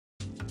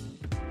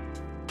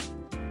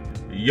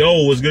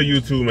Yo, what's good,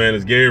 YouTube, man?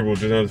 It's Gabriel,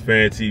 just another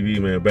Fan TV,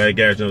 man. Back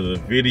at you another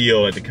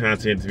video. At the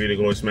content of the video,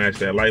 go and smash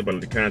that like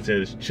button. At the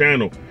content of this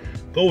channel,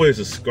 go ahead and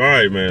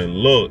subscribe, man.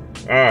 Look,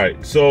 all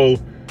right, so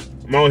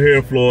I'm out here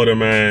in Florida,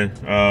 man.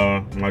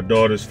 My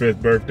daughter's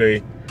 5th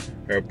birthday.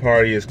 Her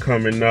party is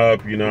coming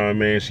up, you know what I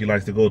mean? She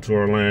likes to go to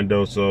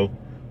Orlando, so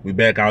we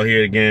back out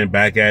here again,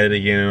 back at it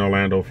again in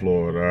Orlando,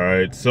 Florida, all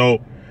right? So,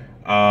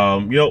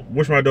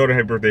 wish my daughter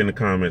happy birthday in the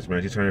comments,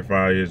 man. She's turning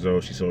 5 years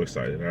old. She's so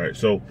excited, all right?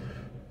 So,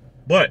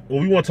 but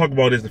what we want to talk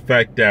about is the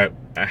fact that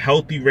a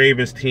healthy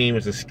Ravens team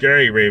is a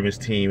scary Ravens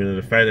team, and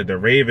the fact that the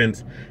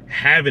Ravens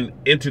haven't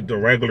entered the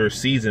regular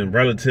season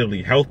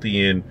relatively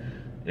healthy in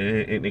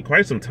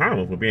quite some time,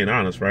 if we're being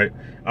honest, right?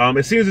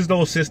 It seems as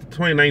though since the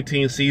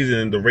 2019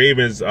 season, the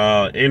Ravens'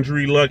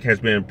 injury luck has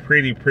been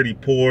pretty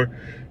poor.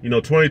 You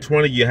know,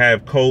 2020, you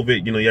have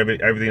COVID, you know, you have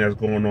everything that's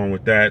going on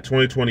with that.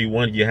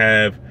 2021, you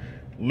have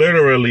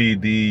literally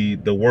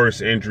the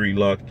worst injury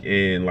luck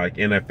in, like,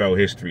 NFL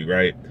history,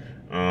 right?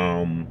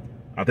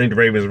 I think the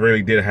Ravens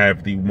really did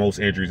have the most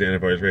injuries in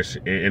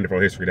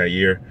NFL history that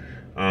year.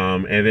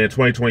 And then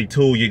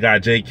 2022, you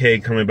got J.K.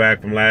 coming back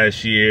from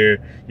last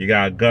year. You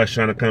got Gus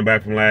trying to come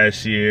back from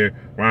last year.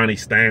 Ronnie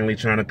Stanley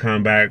trying to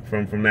come back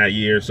from that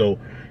year. So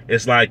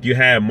it's like you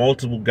have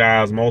multiple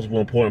guys, multiple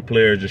important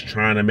players just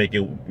trying to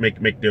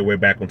make their way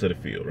back onto the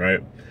field,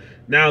 right?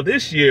 Now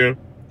this year,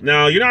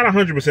 now you're not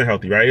 100%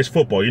 healthy, right? It's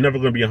football. You're never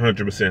going to be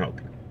 100%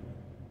 healthy.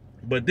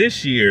 But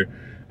this year,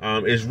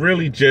 it's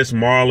really just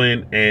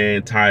Marlon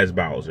and Tyus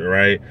Bowser,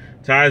 right?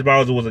 Tyus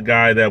Bowser was a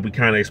guy that we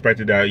kind of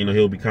expected that, you know,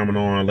 he'll be coming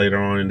on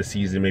later on in the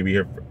season, maybe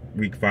here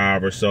week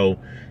 5 or so.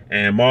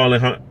 And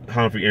Marlon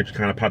Humphrey injury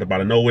kind of popped up out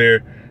of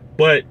nowhere.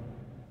 But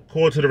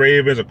according to the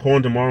Ravens,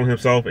 according to Marlon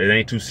himself, it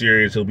ain't too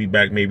serious. He'll be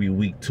back maybe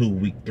week 2,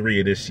 week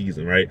 3 of this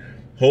season, right?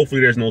 Hopefully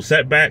there's no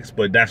setbacks,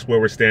 but that's where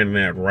we're standing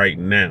at right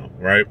now,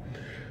 right?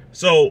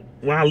 So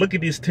when I look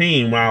at this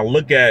team, when I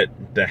look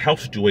at the health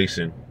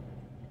situation,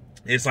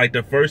 it's like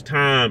the first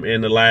time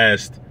in the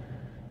last,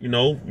 you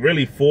know,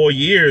 really 4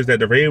 years that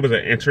the Ravens are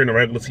entering the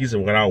regular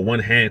season without one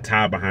hand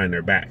tied behind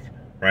their back,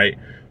 right?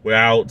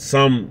 Without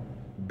some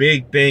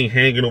big thing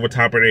hanging over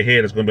top of their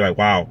head. It's going to be like,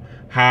 wow,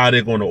 how are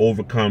they going to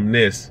overcome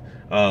this?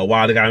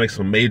 Wow, they got to make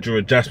some major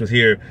adjustments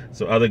here.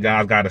 So other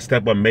guys got to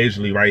step up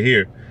majorly right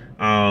here.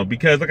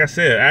 Because, like I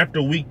said,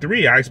 after week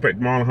 3, I expect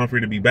Marlon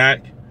Humphrey to be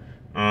back.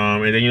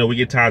 And then, you know, we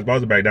get Tyus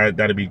Bowser back.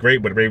 That'd be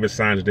great. But the Ravens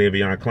signs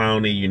Davion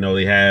Clowney. You know,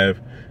 they have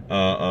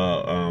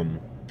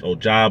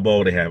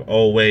Ojabo, they have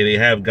Owe, they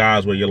have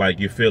guys where you're like,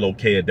 you feel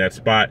okay at that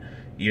spot,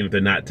 even if they're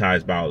not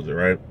Tyus Bowser,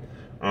 right?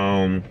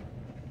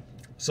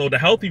 So the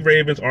healthy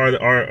Ravens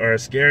are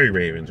scary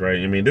Ravens, right?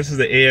 I mean, this is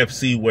the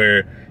AFC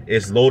where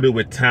it's loaded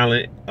with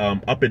talent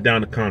up and down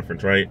the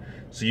conference, right?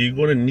 So you're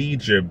going to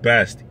need your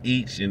best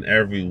each and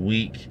every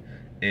week.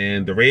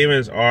 And the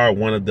Ravens are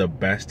one of the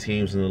best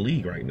teams in the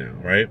league right now,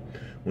 right?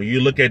 When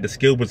you look at the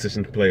skill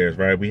position players,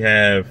 right, we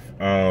have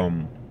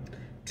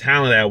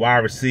talent at wide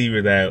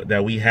receiver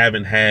that we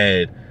haven't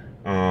had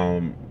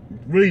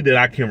really that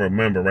I can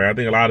remember, right? I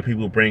think a lot of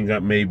people bring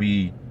up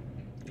maybe,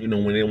 you know,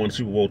 when they won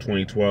Super Bowl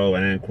 2012,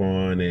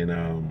 Anquan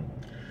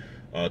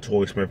and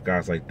Torrey Smith,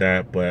 guys like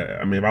that. But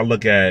I mean, if I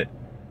look at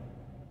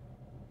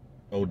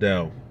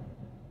Odell,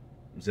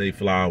 Zay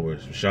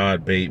Flowers,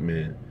 Rashad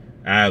Bateman,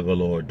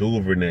 Aguilar,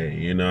 Duvernay,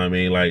 you know what I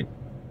mean? Like,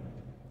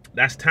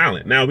 that's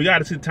talent. Now we got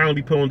to see the talent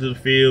be put onto the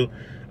field,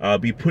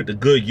 be put to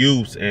good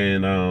use,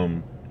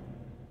 and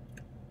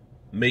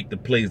make the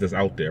plays that's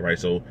out there, right?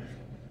 So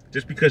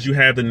just because you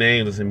have the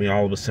names doesn't mean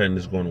all of a sudden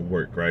it's going to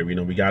work, right? You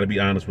know, we got to be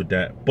honest with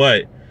that.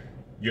 But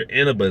you're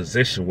in a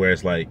position where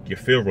it's like you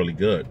feel really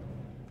good.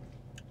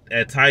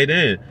 At tight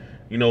end,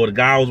 you know, the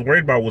guy I was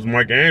worried about was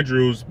Mark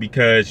Andrews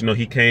because, you know,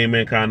 he came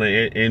in kind of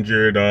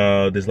injured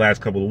this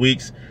last couple of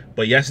weeks.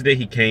 But yesterday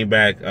he came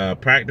back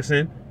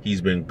practicing.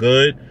 He's been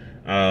good.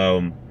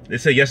 They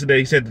said yesterday,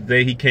 he said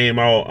today he came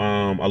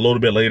out a little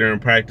bit later in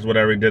practice,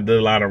 whatever. He did a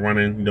lot of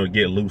running, you know,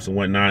 get loose and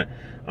whatnot.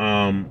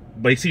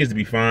 But he seems to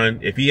be fine.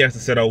 If he has to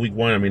set out week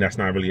 1, I mean, that's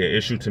not really an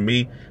issue to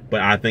me.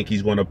 But I think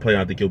he's going to play.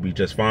 I think he'll be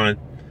just fine.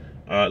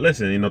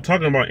 Listen, you know,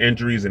 talking about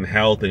injuries and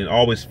health, and it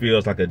always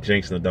feels like a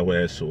jinx and a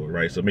double-edged sword,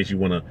 right? So it makes you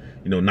want to,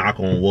 you know, knock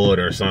on wood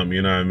or something,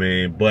 you know what I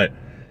mean? But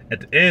at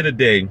the end of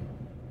the day,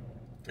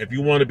 if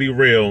you want to be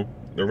real,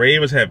 the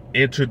Ravens have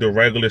entered the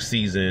regular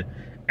season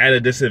at a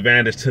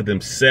disadvantage to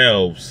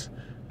themselves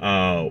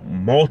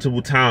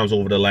multiple times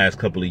over the last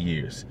couple of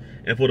years.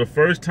 And for the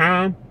first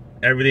time,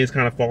 everything's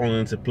kind of falling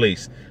into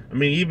place. I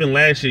mean, even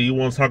last year, you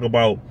want to talk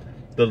about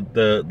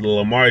the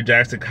Lamar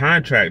Jackson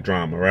contract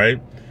drama,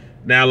 right?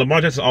 Now, Lamar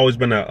Jackson's always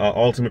been an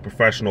ultimate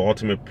professional,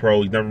 ultimate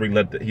pro. He never really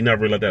let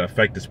that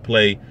affect his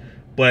play.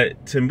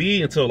 But to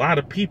me and to a lot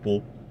of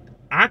people,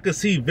 I could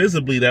see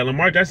visibly that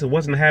Lamar Jackson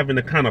wasn't having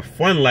the kind of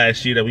fun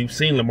last year that we've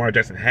seen Lamar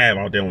Jackson have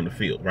out there on the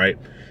field, right?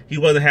 He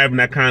wasn't having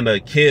that kind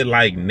of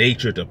kid-like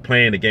nature to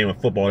playing the game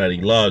of football that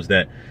he loves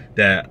that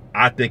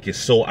I think is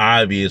so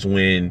obvious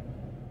when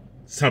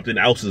something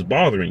else is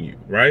bothering you,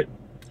 right?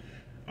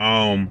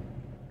 I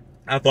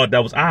thought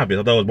that was obvious.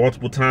 I thought it was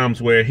multiple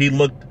times where he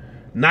looked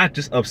not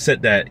just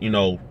upset that, you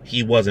know,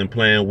 he wasn't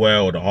playing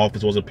well or the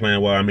offense wasn't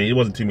playing well. I mean, it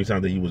wasn't too many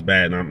times that he was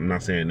bad, and I'm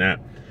not saying that.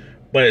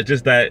 But it's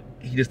just that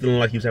he just didn't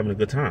look like he was having a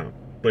good time.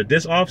 But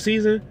this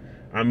offseason,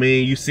 I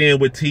mean, you see him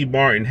with T.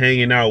 Martin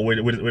hanging out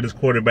with his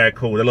quarterback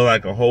coach. It looked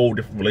like a whole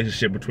different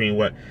relationship between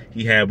what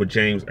he had with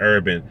James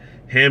Urban.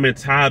 Him and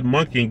Todd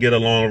Monken get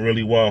along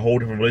really well, a whole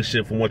different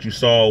relationship from what you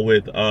saw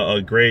with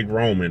Greg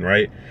Roman,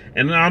 right?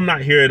 And I'm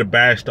not here to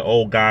bash the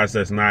old guys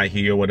that's not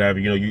here or whatever.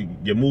 You know,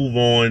 you move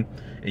on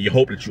and you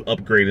hope that you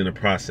upgrade in the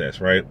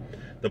process, right?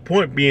 The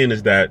point being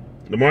is that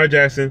Lamar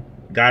Jackson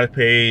got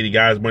paid, he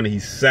got his money,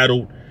 he's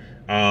settled.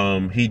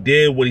 He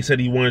did what he said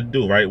he wanted to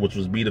do, right? Which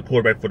was be the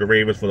quarterback for the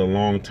Ravens for the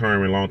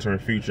long-term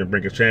future and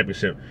bring a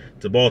championship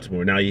to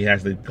Baltimore. Now he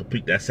has to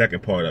complete that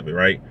second part of it,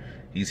 right?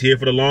 He's here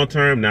for the long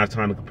term. Now it's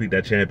time to complete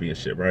that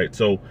championship, right?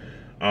 So,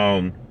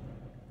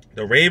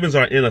 the Ravens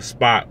are in a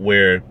spot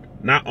where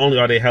not only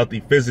are they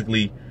healthy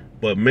physically,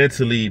 but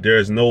mentally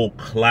there's no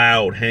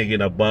cloud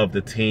hanging above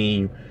the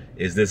team.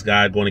 Is this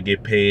guy going to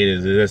get paid?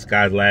 Is this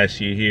guy's last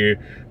year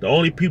here? The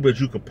only people that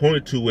you could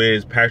point to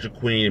is Patrick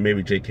Queen and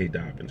maybe J.K.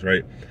 Dobbins,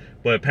 right?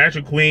 But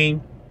Patrick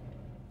Queen,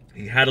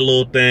 he had a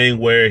little thing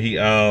where he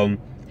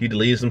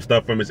deleted some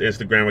stuff from his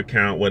Instagram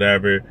account,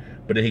 whatever.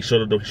 But then he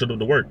showed up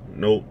to work.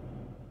 No,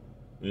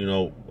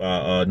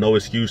 no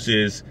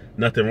excuses,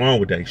 nothing wrong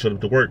with that. He showed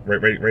up to work,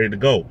 ready to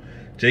go.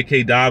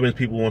 J.K. Dobbins,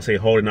 people want to say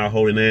holding out,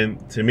 holding in.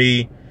 To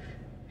me,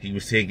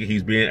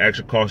 he's being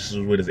extra cautious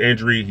with his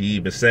injury. He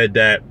even said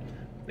that,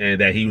 and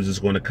that he was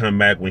just going to come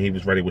back when he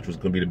was ready, which was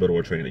going to be the middle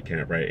of training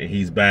camp, right? And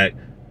he's back,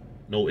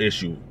 no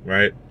issue,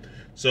 right?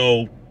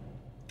 So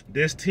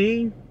this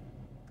team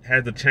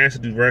has the chance to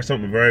do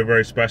something very,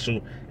 very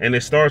special. And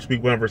it starts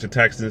week 1 versus the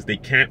Texans. They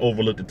can't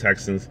overlook the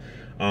Texans.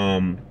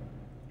 No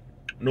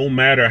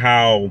matter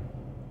how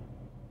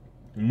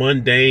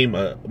mundane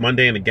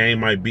the game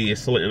might be,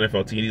 it's still an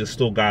NFL team. These are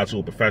still guys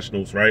who are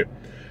professionals, right?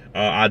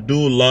 I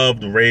do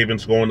love the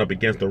Ravens going up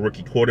against a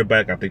rookie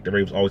quarterback. I think the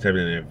Ravens always have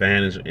an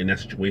advantage in that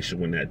situation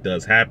when that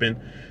does happen.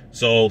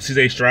 So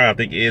C.J. Stroud, I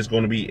think, is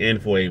going to be in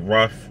for a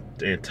rough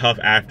and tough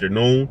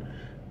afternoon.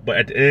 But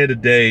at the end of the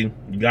day,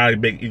 you gotta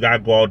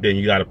go out there and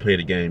you gotta play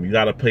the game. You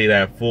gotta play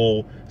that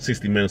full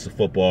 60 minutes of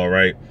football,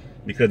 right?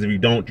 Because if you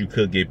don't, you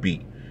could get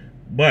beat.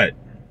 But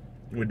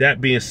with that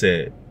being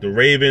said, the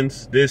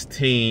Ravens, this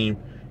team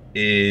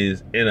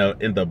is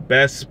in the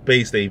best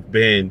space they've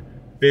been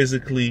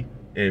physically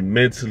and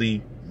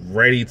mentally,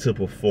 ready to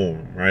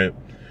perform, right?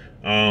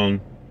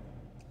 And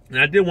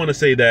I did want to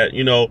say that,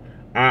 you know,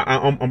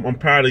 I'm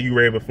proud of you,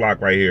 Raven flock,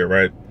 right here,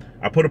 right?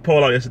 I put a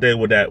poll out yesterday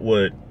with that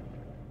would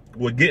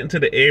get into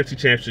the AFC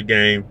Championship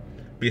game,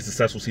 be a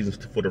successful season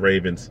for the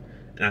Ravens.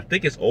 And I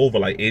think it's over,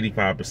 like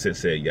 85%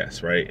 said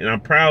yes, right? And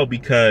I'm proud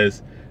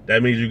because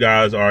that means you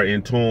guys are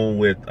in tune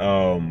with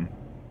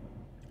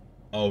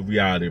of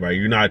reality, right?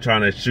 You're not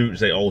trying to shoot and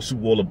say, oh,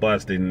 Super Bowl or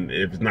bust, and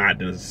if it's not,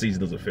 then the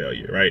season is a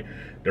failure, right?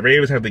 The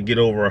Ravens have to get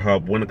over a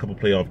hump, win a couple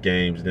playoff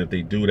games, and if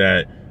they do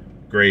that,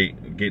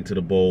 great. Get into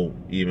the bowl,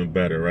 even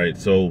better, right?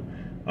 So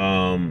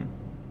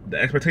the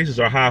expectations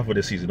are high for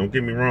this season. Don't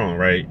get me wrong,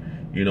 right?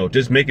 You know,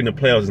 just making the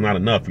playoffs is not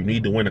enough. You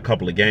need to win a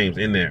couple of games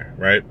in there,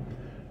 right?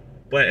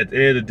 But at the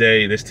end of the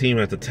day, this team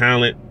has the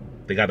talent.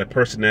 They got the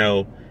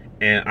personnel.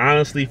 And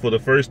honestly, for the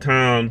first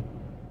time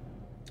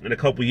in a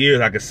couple of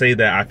years, I can say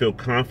that I feel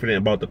confident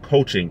about the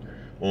coaching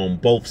on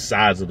both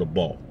sides of the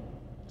ball.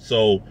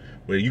 So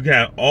when you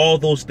got all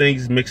those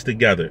things mixed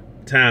together,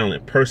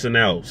 talent,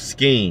 personnel,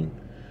 scheme,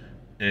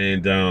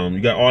 and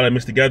you got all that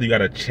mixed together, you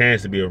got a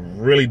chance to be a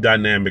really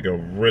dynamic, a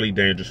really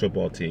dangerous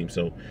football team.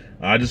 So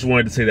I just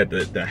wanted to say that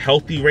the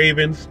healthy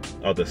Ravens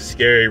are the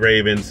scary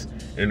Ravens,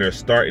 and they're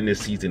starting this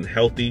season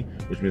healthy,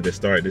 which means they're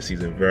starting this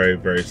season very,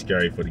 very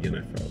scary for the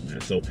NFL,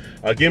 man. So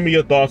give me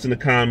your thoughts in the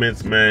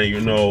comments, man. You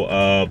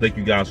know, thank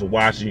you guys for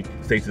watching.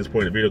 Stay to this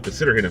point in the video.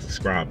 Consider hitting the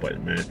subscribe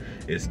button, man.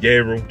 It's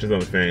Gabriel, just on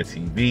the Fan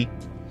TV.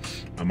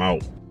 I'm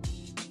out.